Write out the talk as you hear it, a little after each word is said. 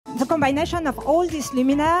combination of all these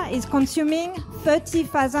luminaires is consuming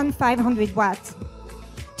 30,500 watts.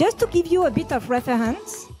 Just to give you a bit of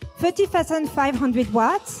reference, 30,500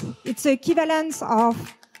 watts, it's the equivalent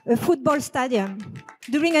of a football stadium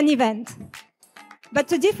during an event. But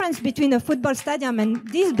the difference between a football stadium and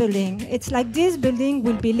this building, it's like this building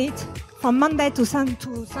will be lit from Monday to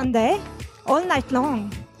Sunday, all night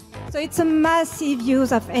long. So it's a massive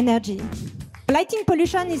use of energy. Lighting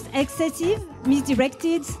pollution is excessive,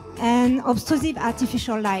 misdirected, and obtrusive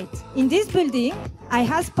artificial light. In this building, I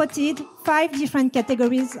have spotted 5 different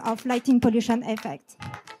categories of lighting pollution effect.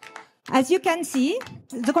 As you can see,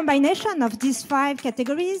 the combination of these 5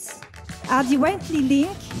 categories are directly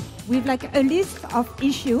linked with like a list of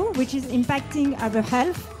issues which is impacting our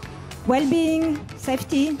health, well-being,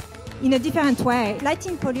 safety in a different way.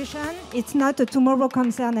 Lighting pollution, it's not a tomorrow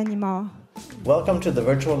concern anymore. Welcome to the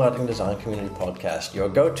Virtual Lighting Design Community Podcast, your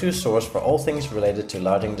go-to source for all things related to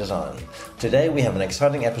lighting design. Today we have an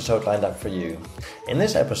exciting episode lined up for you. In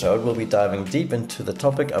this episode, we'll be diving deep into the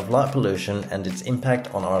topic of light pollution and its impact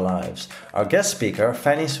on our lives. Our guest speaker,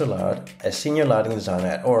 Fanny Soulard, a senior lighting designer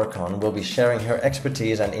at Aurecon, will be sharing her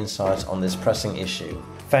expertise and insights on this pressing issue.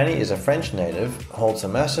 Fanny is a French native, holds a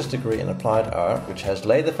master's degree in applied art, which has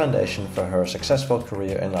laid the foundation for her successful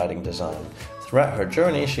career in lighting design. Throughout her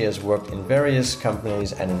journey, she has worked in various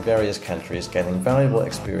companies and in various countries, gaining valuable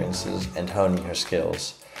experiences and honing her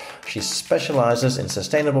skills. She specializes in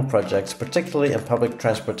sustainable projects, particularly in public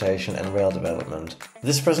transportation and rail development.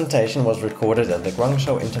 This presentation was recorded at the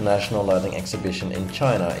Guangzhou International Lighting Exhibition in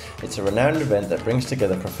China. It's a renowned event that brings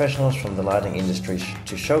together professionals from the lighting industry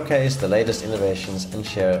to showcase the latest innovations and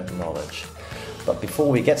share knowledge. But before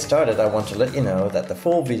we get started, I want to let you know that the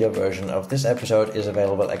full video version of this episode is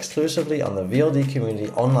available exclusively on the VLD Community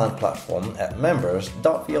online platform at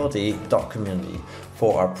members.vld.community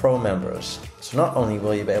for our pro members. So not only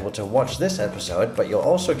will you be able to watch this episode, but you'll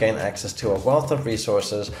also gain access to a wealth of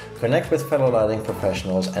resources, connect with fellow lighting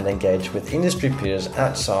professionals, and engage with industry peers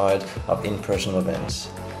outside of in-person events.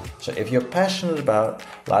 So if you're passionate about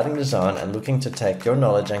lighting design and looking to take your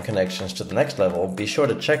knowledge and connections to the next level, be sure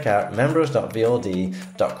to check out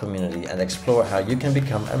members.vld.community and explore how you can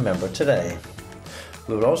become a member today.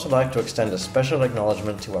 We would also like to extend a special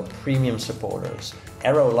acknowledgement to our premium supporters,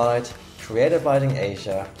 Aerolight, Creative Lighting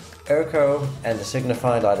Asia, Aurecon, and the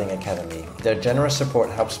Signify Lighting Academy. Their generous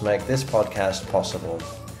support helps make this podcast possible.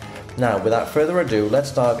 Now, without further ado,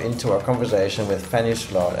 let's dive into our conversation with Fanny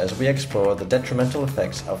Soulard as we explore the detrimental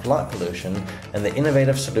effects of light pollution and the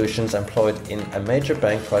innovative solutions employed in a major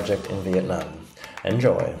bank project in Vietnam.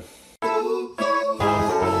 Enjoy!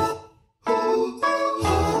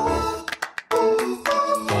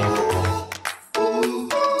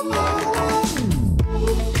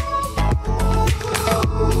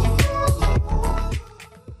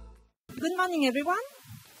 Good morning, everyone.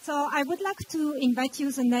 So I would like to invite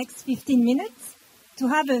you the next 15 minutes to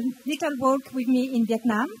have a little walk with me in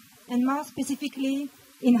Vietnam, and more specifically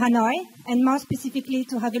in Hanoi, and more specifically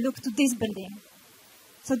to have a look to this building.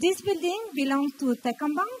 So this building belongs to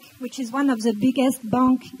Techcombank, which is one of the biggest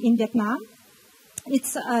banks in Vietnam.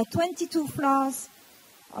 It's a 22 floors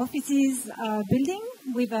offices building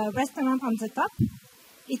with a restaurant on the top.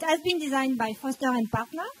 It has been designed by Foster &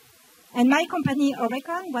 Partner. And my company,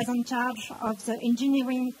 Aurecon, was in charge of the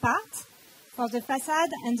engineering part for the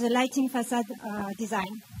facade and the lighting facade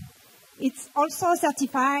design. It's also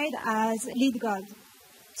certified as LEED Gold.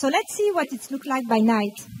 So let's see what it looks like by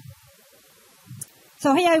night.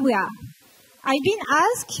 So here we are. I've been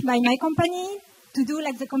asked by my company to do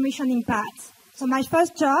like the commissioning part. So my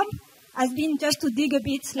first job has been just to dig a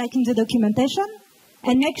bit like in the documentation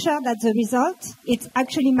and make sure that the result is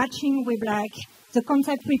actually matching with like the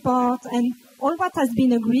concept report, and all what has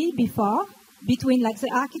been agreed before between like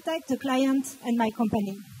the architect, the client, and my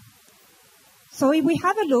company. So if we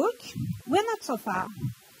have a look, we're not so far.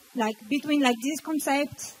 Like between like this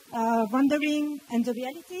concept, rendering, and the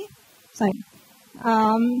reality,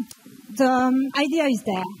 the idea is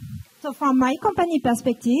there. So from my company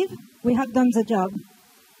perspective, we have done the job.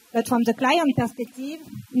 But from the client perspective,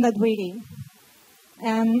 not really.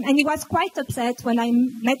 And he was quite upset when I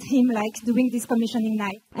met him like during this commissioning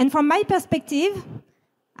night. And from my perspective,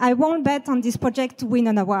 I won't bet on this project to win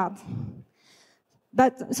an award.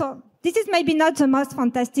 But so this is maybe not the most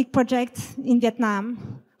fantastic project in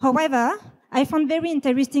Vietnam. However, I found very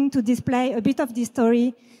interesting to display a bit of this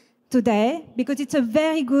story today because it's a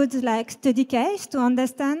very good like study case to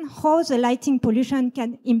understand how the lighting pollution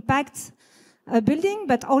can impact a building,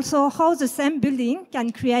 but also how the same building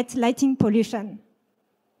can create lighting pollution.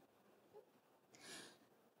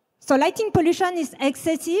 So lighting pollution is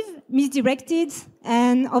excessive, misdirected,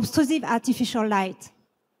 and obtrusive artificial light.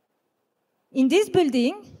 In this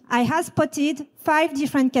building, I have spotted 5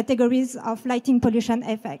 different categories of lighting pollution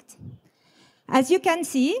effect. As you can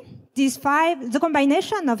see, the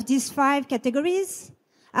combination of these 5 categories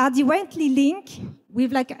are directly linked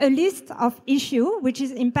with like a list of issues which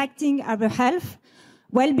is impacting our health,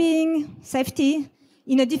 well-being, safety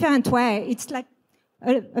in a different way. It's like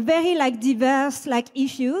a very like diverse like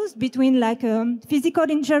issues between like physical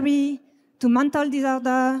injury to mental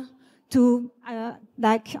disorder to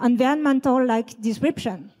like environmental like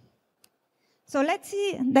disruption. So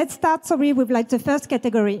let's start with like the first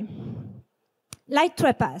category, light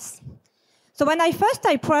trespass. So when I first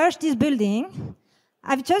approached this building,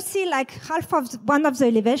 I've just seen like half of one of the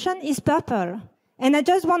elevation is purple. And I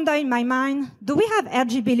just wonder in my mind, do we have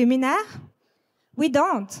RGB luminaire? We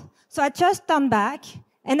don't. So I just turned back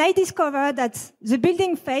and I discovered that the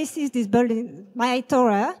building faces this building, my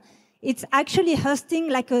tower. It's actually hosting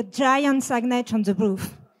like a giant signage on the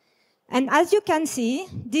roof. And as you can see,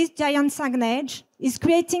 this giant signage is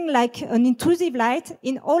creating like an intrusive light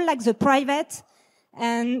in all like the private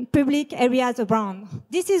and public areas around.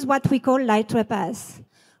 This is what we call light trespass.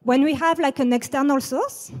 When we have like an external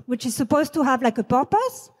source, which is supposed to have like a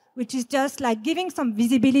purpose, which is just like giving some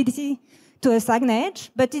visibility to a signage,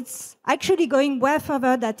 but it's actually going way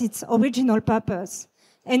further than its original purpose.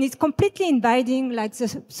 And it's completely invading like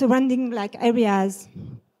the surrounding like areas.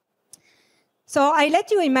 So I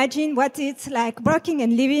let you imagine what it's like working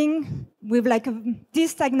and living with like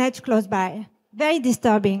this signage close by. Very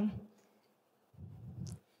disturbing.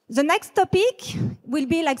 The next topic will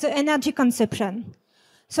be like the energy consumption.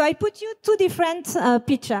 So I put you 2 different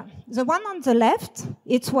pictures. The one on the left,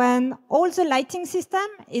 it's when all the lighting system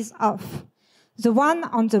is off. The one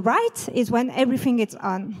on the right is when everything is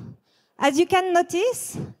on. As you can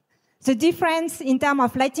notice, the difference in terms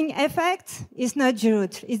of lighting effect is not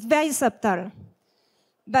huge. It's very subtle.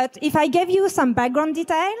 But if I gave you some background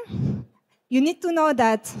detail, you need to know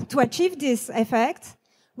that to achieve this effect,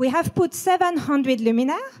 we have put 700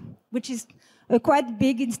 luminaire, which is a quite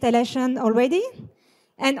big installation already.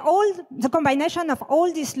 And all the combination of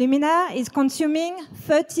all this luminaire is consuming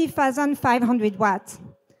 30,500 watts.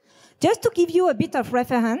 Just to give you a bit of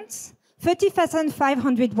reference,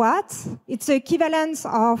 30,500 watts, it's the equivalent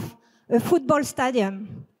of a football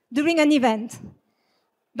stadium during an event.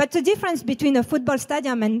 But the difference between a football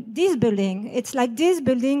stadium and this building, it's like this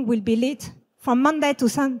building will be lit from Monday to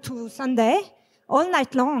Sunday, all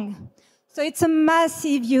night long. So it's a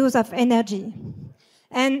massive use of energy.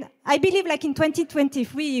 And I believe like in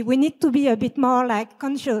 2023, we need to be a bit more like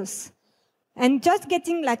conscious and just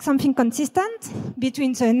getting like something consistent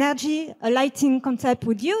between the energy a lighting concept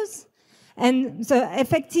would use and the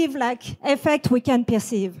effective like effect we can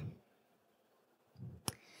perceive.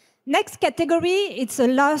 Next category, it's a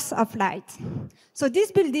loss of light. So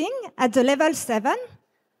this building at the level 7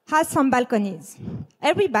 has some balconies.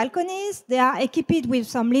 Every balconies, they are equipped with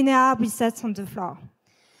some linear recess on the floor.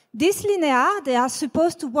 These linear, they are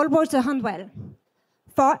supposed to wall the handrail.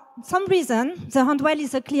 For some reason, the handrail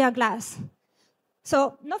is a clear glass.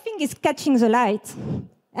 So nothing is catching the light.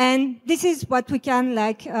 And this is what we can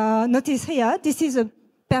like notice here. This is a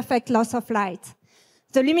perfect loss of light.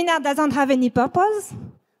 The luminaire doesn't have any purpose,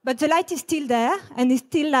 but the light is still there and is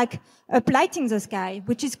still like uplighting the sky,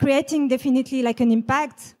 which is creating definitely like an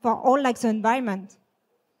impact for all like the environment.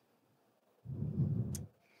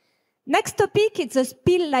 Next topic is the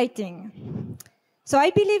spill lighting. So I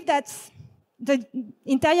believe that the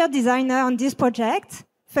interior designer on this project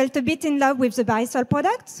felt a bit in love with the Barisol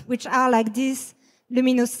products, which are like this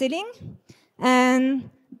luminous ceiling. And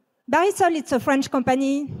Barisol, it's a French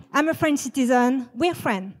company. I'm a French citizen. We're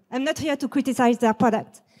friends. I'm not here to criticize their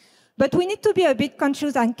product. But we need to be a bit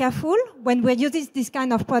conscious and careful when we're using this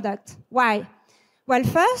kind of product. Why? Well,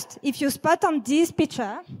 first, if you spot on this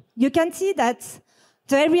picture, you can see that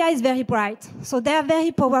the area is very bright. So they are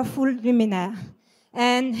very powerful luminaire.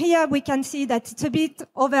 And here we can see that it's a bit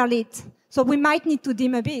overlit. So we might need to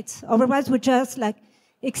dim a bit. Otherwise, we're just like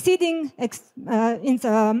exceeding in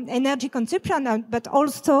the energy consumption, but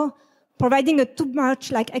also providing a too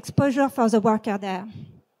much like exposure for the worker there.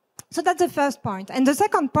 So that's the first point. And the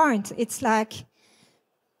second point, it's like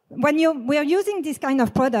when we're using this kind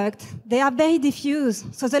of product, they are very diffuse.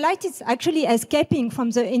 So the light is actually escaping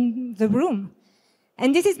from in the room.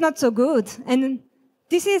 And this is not so good. And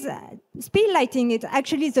this is spill lighting. It's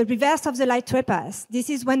actually the reverse of the light trespass. This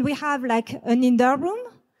is when we have like an indoor room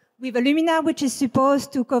with a luminaire which is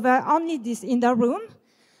supposed to cover only this indoor room,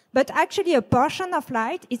 but actually a portion of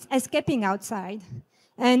light is escaping outside.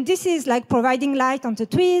 And this is like providing light on the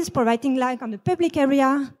trees, providing light on the public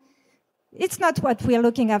area. it's not what we're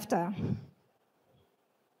looking after.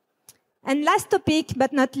 And last topic,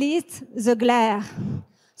 but not least, the glare.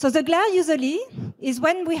 So the glare usually is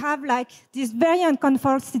when we have like this very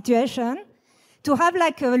uncomfortable situation to have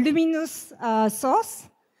like a luminous source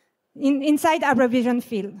inside our vision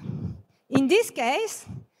field. In this case,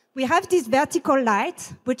 we have this vertical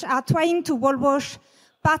light which are trying to wall wash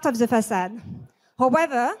part of the facade.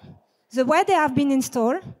 However, the way they have been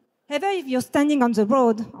installed, even if you're standing on the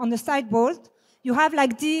road, on the sidewalk, you have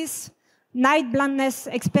like this night blindness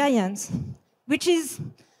experience, which is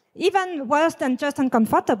even worse than just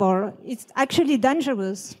uncomfortable. It's actually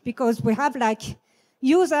dangerous because we have like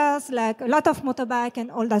users, like a lot of motorbike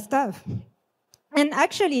and all that stuff. And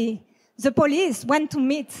actually, the police went to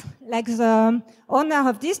meet like the owner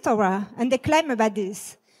of this tower and they claim about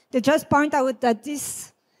this. They just point out that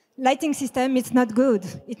this lighting system is not good.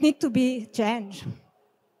 It needs to be changed.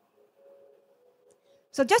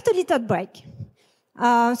 So just a little break.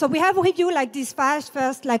 So we have reviewed like these five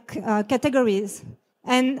first categories.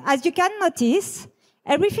 And as you can notice,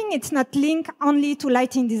 everything is not linked only to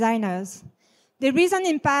lighting designers. There is an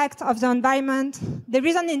impact of the environment. There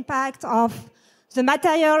is an impact of the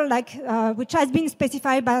material which has been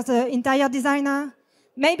specified by the interior designer.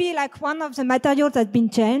 Maybe like one of the materials has been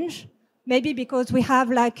changed. Maybe because we have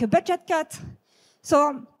like a budget cut.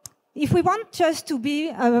 So if we want just to be,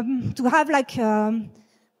 to have like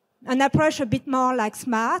an approach a bit more like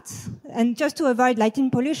smart and just to avoid lighting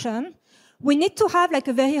pollution, we need to have like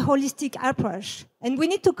a very holistic approach. And we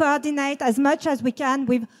need to coordinate as much as we can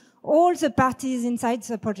with all the parties inside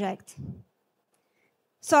the project.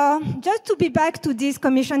 So just to be back to this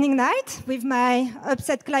commissioning night with my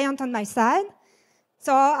upset client on my side.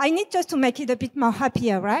 So I need just to make it a bit more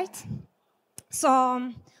happier, right?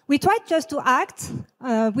 So we tried just to act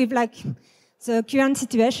with like the current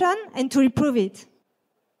situation and to improve it.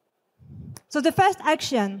 So the first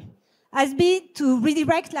action has been to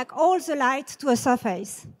redirect like all the light to a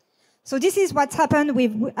surface. So this is what's happened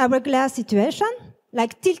with our glare situation,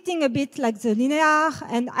 like tilting a bit like the linear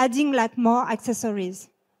and adding like more accessories.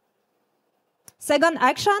 Second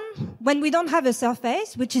action, when we don't have a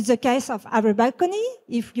surface, which is the case of our balcony,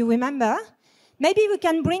 if you remember, maybe we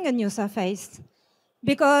can bring a new surface.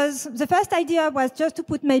 Because the first idea was just to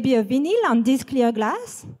put maybe a vinyl on this clear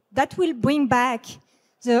glass. That will bring back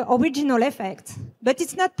the original effect. But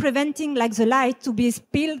it's not preventing like the light to be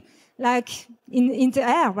spilled like in the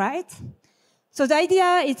air, right? So the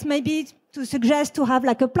idea is maybe to suggest to have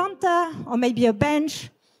like a planter or maybe a bench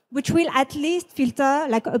which will at least filter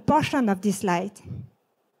like a portion of this light.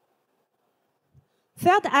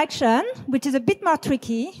 Third action, which is a bit more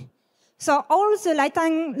tricky. So all the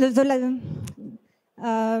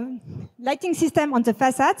lighting system on the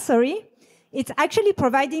facade, it's actually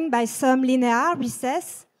providing by some linear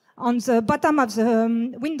recess on the bottom of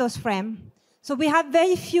the windows frame. So we have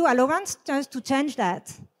very few allowance just to change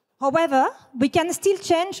that. However, we can still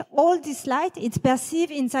change all this light it's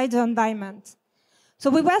perceived inside the environment. So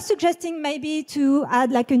we were suggesting maybe to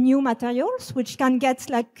add like a new materials, which can get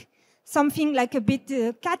like something like a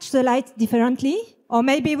bit, catch the light differently, or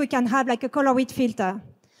maybe we can have like a colored filter.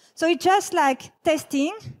 So it's just like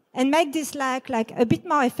testing and make this like a bit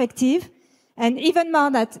more effective and even more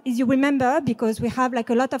that you remember because we have like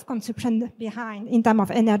a lot of consumption behind in terms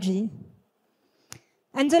of energy.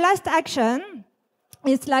 And the last action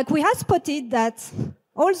is like we have spotted that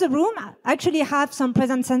all the room actually have some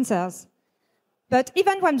present sensors. But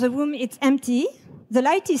even when the room is empty, the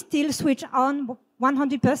light is still switched on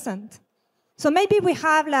 100%. So maybe we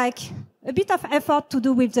have like a bit of effort to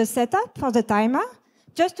do with the setup for the timer,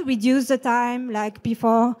 just to reduce the time like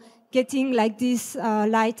before getting like this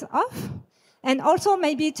light off. And also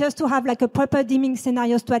maybe just to have like a proper dimming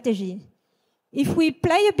scenario strategy. If we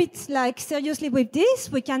play a bit like seriously with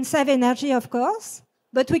this, we can save energy, of course,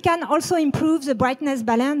 but we can also improve the brightness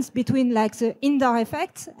balance between like the indoor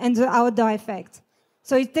effect and the outdoor effect.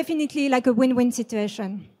 So it's definitely like a win-win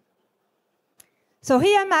situation. So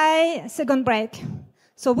here my second break.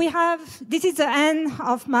 So we have, this is the end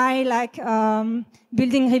of my like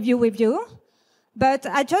building review with you. But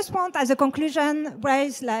I just want, as a conclusion,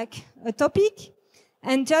 raise like a topic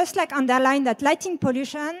and just like underline that lighting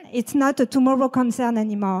pollution, it's not a tomorrow concern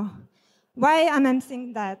anymore. Why am I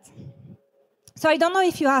saying that? So I don't know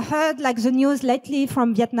if you have heard like the news lately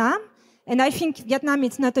from Vietnam, and I think Vietnam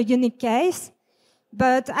is not a unique case,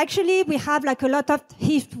 but actually we have like a lot of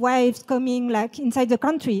heat waves coming like inside the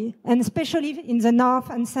country, and especially in the north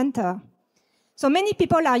and center. So many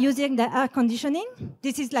people are using the air conditioning.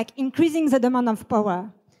 This is like increasing the demand of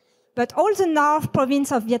power. But all the north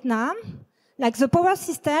province of Vietnam, like the power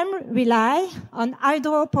system rely on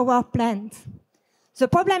hydropower plants. The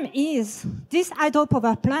problem is these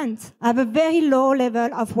hydropower plants have a very low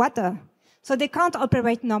level of water, so they can't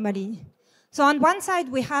operate normally. So on one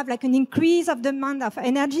side, we have like an increase of demand of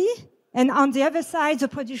energy, and on the other side, the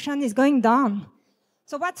production is going down.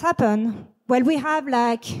 So what's happened? Well, we have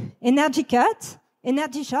like energy cut,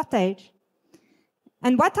 energy shortage.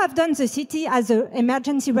 And what have done the city as an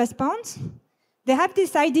emergency response? They have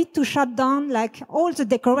decided to shut down like all the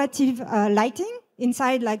decorative lighting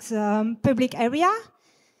inside like the public area,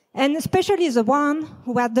 and especially the one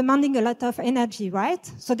who are demanding a lot of energy, right?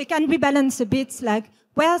 So they can rebalance a bit like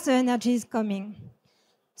where the energy is coming.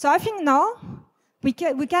 So I think now we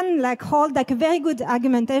can like hold like a very good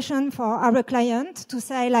argumentation for our client to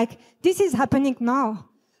say like, this is happening now.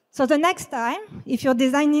 So the next time, if you're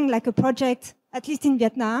designing like a project, at least in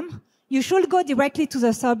Vietnam, you should go directly to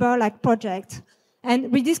the sober like project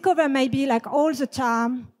and rediscover maybe like all the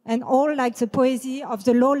charm and all like the poesy of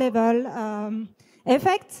the low level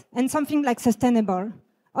effect and something like sustainable.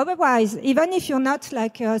 Otherwise, even if you're not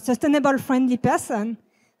like a sustainable friendly person,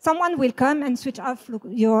 someone will come and switch off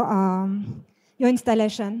your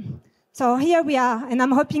installation. So here we are, and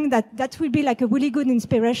I'm hoping that that will be like a really good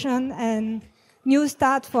inspiration and new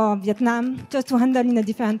start for Vietnam just to handle in a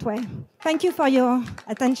different way. Thank you for your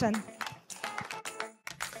attention.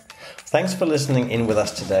 Thanks for listening in with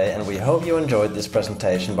us today, and we hope you enjoyed this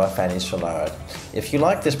presentation by Fanny Soulard. If you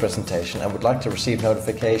like this presentation and would like to receive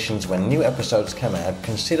notifications when new episodes come out,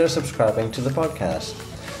 consider subscribing to the podcast.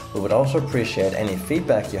 We would also appreciate any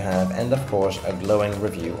feedback you have and, of course, a glowing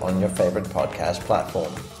review on your favorite podcast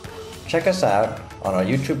platform. Check us out on our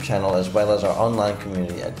YouTube channel as well as our online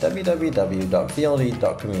community at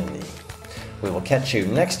www.vld.community. We will catch you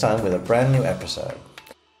next time with a brand new episode.